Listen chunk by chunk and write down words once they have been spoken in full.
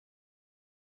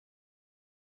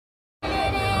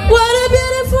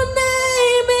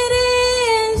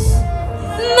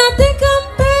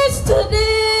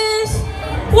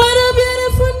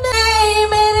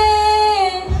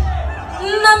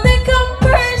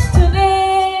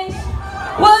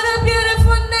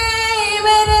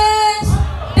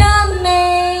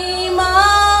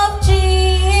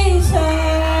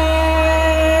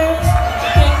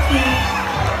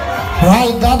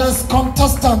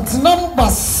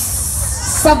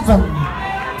7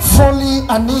 fully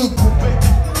anid.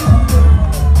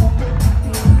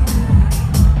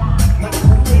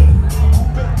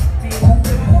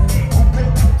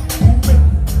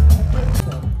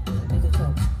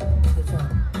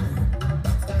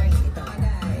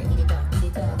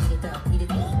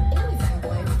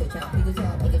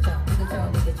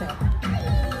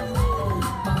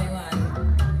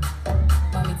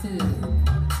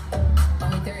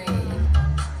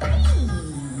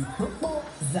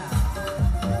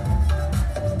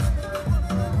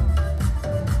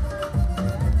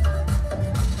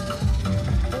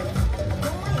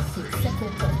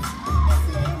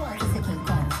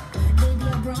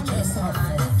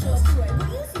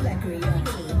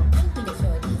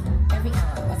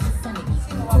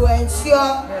 To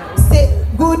ensure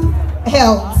good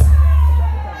health.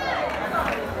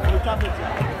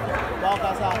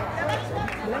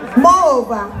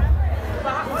 Moreover,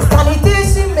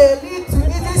 sanitation may lead to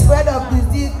easy spread of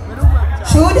disease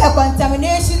through the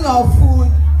contamination of food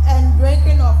and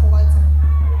drinking of water.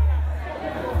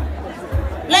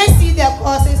 Let's see the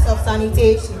causes of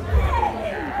sanitation.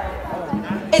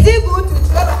 Is it good to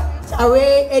throw it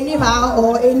away anyhow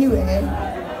or anywhere?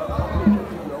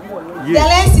 Then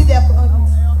let's see the causes.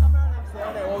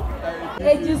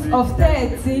 Ages of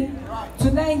 13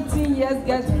 to 19 years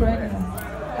get pregnant.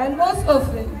 And most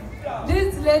often,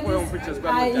 these ladies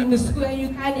are in school, and you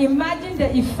can imagine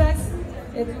the effects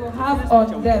it will have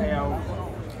on them.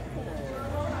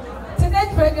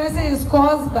 Teenage pregnancy is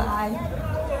caused by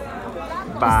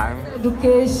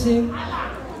education,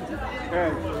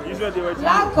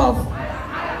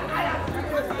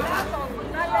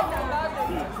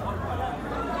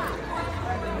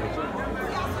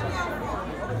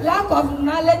 lack of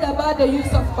knowledge about the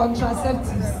use of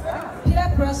contraceptives.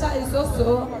 Peer pressure is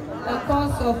also a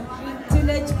cause of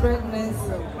teenage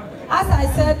pregnancy. As I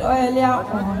said earlier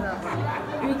on,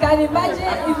 you can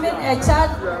imagine even a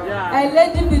child, a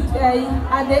lady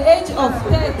at the age of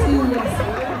 13 years,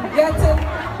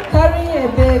 carrying a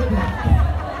baby.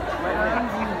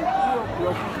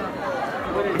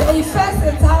 The effects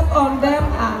it has on them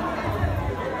are,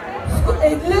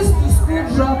 it leads to school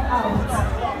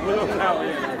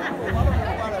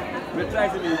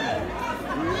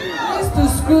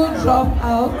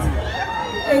dropout.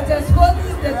 It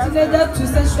exposes the teenager to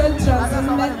sexually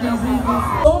transmitted diseases.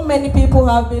 So many people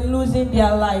have been losing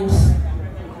their lives.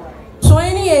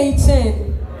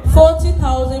 2018,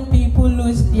 40,000 people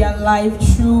lose their life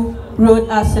through road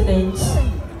accidents.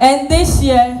 And this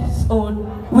year's own,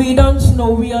 we don't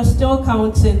know, we are still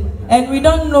counting. And we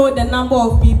don't know the number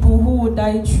of people who will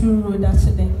die through road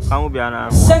accidents.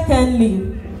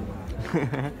 Secondly,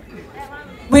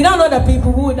 we don't know the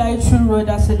people who will die through road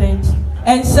accidents.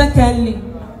 And secondly,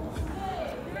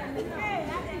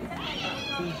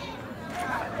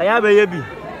 I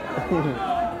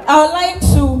would like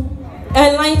to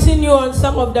enlighten you on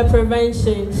some of the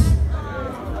preventions.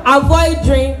 Avoid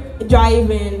drink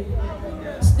driving.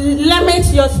 Limit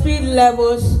your speed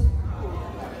levels.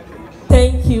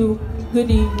 Thank you.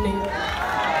 Good evening.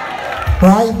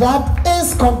 Right, that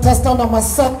is contestant number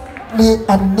 7,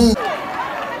 Anid.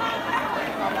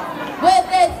 With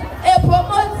this, it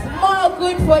promotes more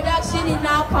good production in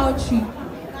our country.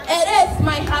 It is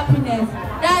my happiness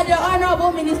that the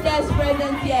Honorable Minister is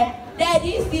present here, that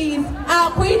this is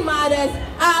our Queen Mothers,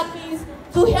 our Queens,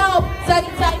 to help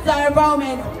sanitize our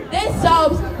environment. This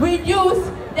helps reduce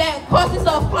the causes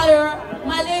of cholera,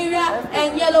 malaria,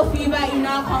 and yellow fever in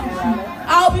our country.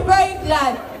 I'll be very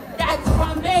glad that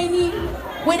from Beni,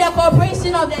 with the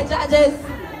cooperation of the judges,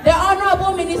 the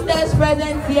Honorable Minister is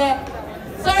present here.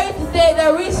 Sorry to say,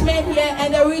 the rich men here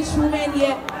and the rich women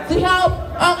here, to help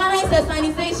organize the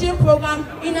sanitation program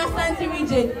in ASANTE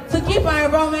region to keep our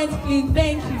environment clean.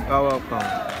 Thank you. You're welcome.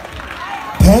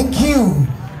 Thank you.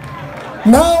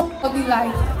 Now,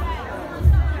 life.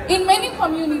 In many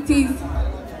communities,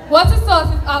 water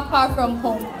sources are far from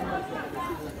home.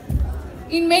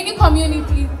 In many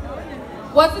communities,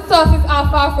 water sources are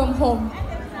far from home,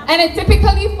 and it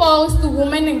typically falls to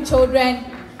women and children.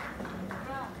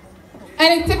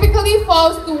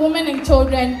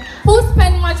 Who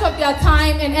spend much of their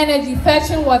time and energy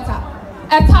fetching water,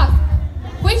 a task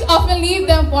which often leaves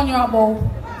them vulnerable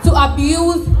to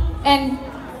abuse and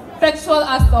sexual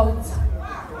assault.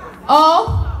 Or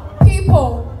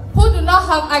people who do not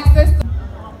have access to.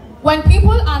 When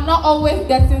people are not always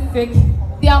getting sick,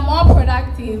 they are more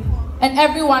productive and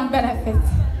everyone benefits.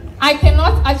 I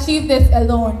cannot achieve this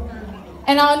alone,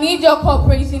 and I'll need your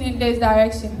cooperation in this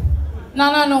direction.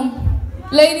 No.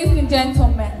 Ladies and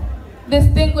gentlemen,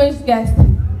 distinguished guests,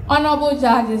 honorable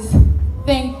judges,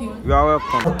 thank you. You are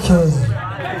welcome. okay.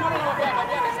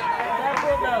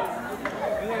 Okay.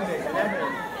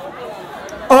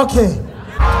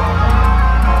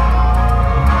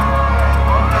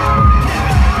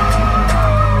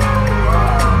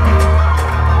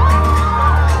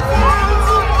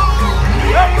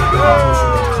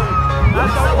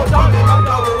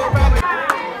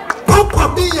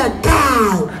 Papa be a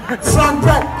guy. Frank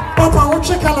Papa, what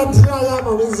you call it? I am a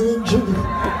Jimmy.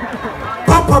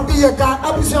 Papa be a guy. I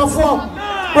was your form.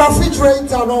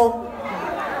 Refrigerator, no.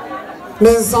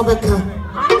 Mensabeka.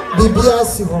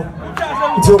 BBS,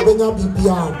 Jobena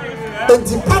BBR. And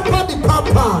the Papa, the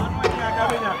Papa.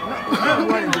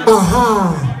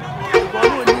 Aha.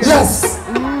 Yes.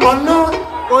 Or no.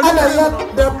 And I had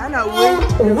the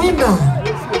winner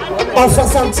of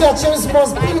ASANTE is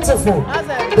most beautiful.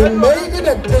 The maiden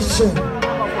edition.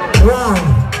 Right.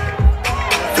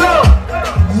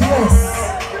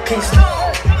 Yes.